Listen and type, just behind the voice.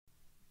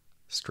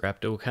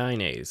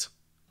Streptokinase,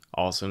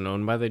 also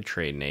known by the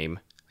trade name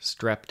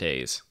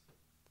Streptase.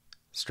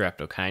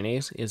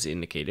 Streptokinase is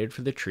indicated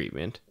for the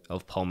treatment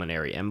of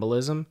pulmonary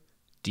embolism,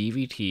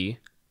 DVT,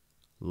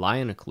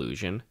 line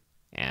occlusion,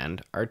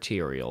 and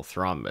arterial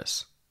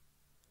thrombus.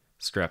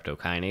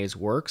 Streptokinase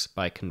works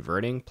by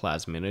converting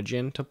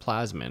plasminogen to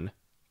plasmin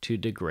to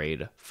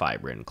degrade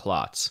fibrin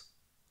clots.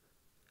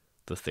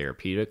 The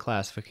therapeutic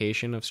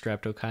classification of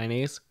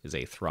streptokinase is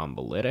a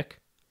thrombolytic,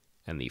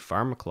 and the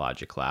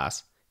pharmacologic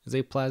class is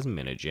a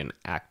plasminogen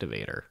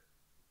activator.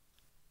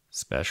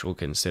 Special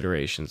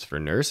considerations for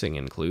nursing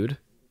include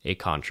a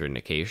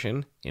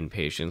contraindication in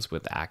patients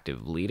with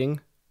active bleeding,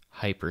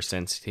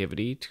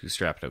 hypersensitivity to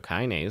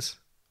streptokinase,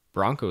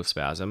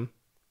 bronchospasm,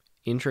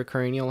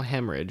 intracranial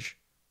hemorrhage,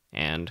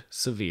 and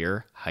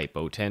severe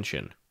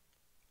hypotension.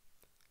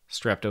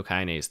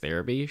 Streptokinase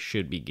therapy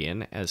should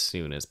begin as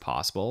soon as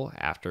possible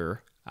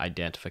after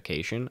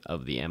identification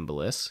of the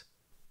embolus,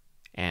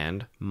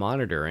 and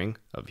monitoring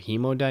of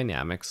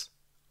hemodynamics,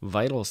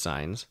 vital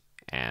signs,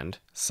 and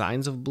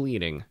signs of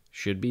bleeding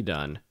should be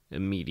done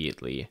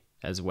immediately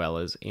as well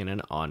as in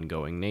an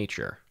ongoing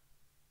nature.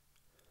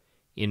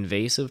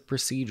 Invasive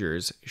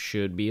procedures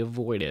should be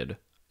avoided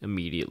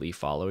immediately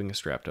following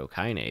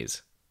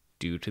streptokinase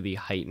due to the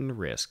heightened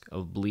risk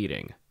of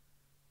bleeding.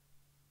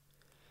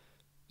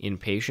 In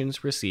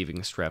patients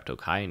receiving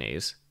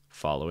streptokinase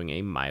following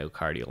a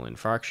myocardial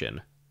infarction,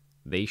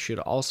 they should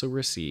also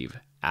receive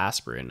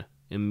aspirin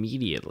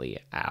immediately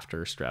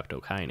after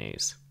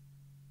streptokinase.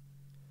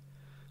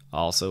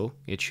 Also,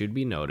 it should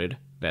be noted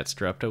that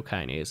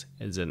streptokinase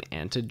is an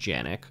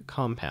antigenic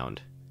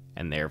compound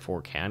and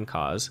therefore can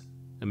cause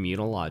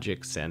immunologic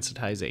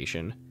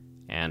sensitization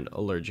and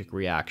allergic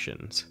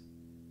reactions.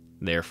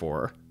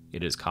 Therefore,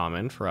 it is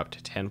common for up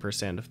to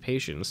 10% of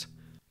patients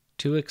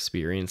to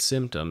experience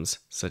symptoms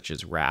such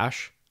as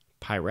rash,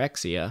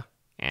 pyrexia,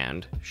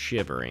 and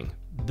shivering.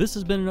 This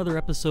has been another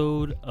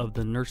episode of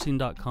the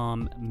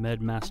Nursing.com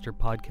MedMaster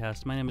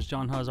podcast. My name is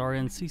John Haas,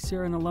 RN,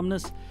 CCRN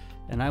alumnus,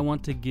 and I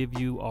want to give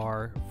you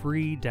our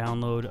free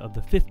download of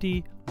the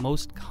 50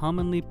 most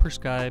commonly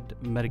prescribed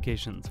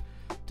medications.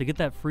 To get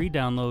that free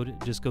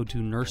download, just go to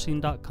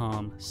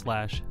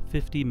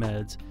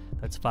nursing.com/50meds.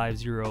 That's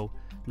 50,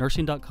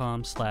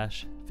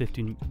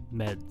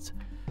 nursing.com/50meds.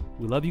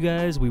 We love you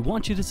guys. We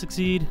want you to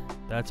succeed.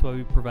 That's why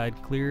we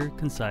provide clear,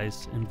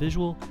 concise, and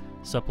visual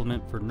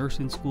supplement for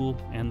nursing school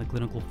and the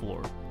clinical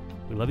floor.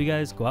 We love you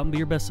guys. Go out and be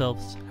your best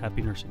selves.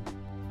 Happy nursing.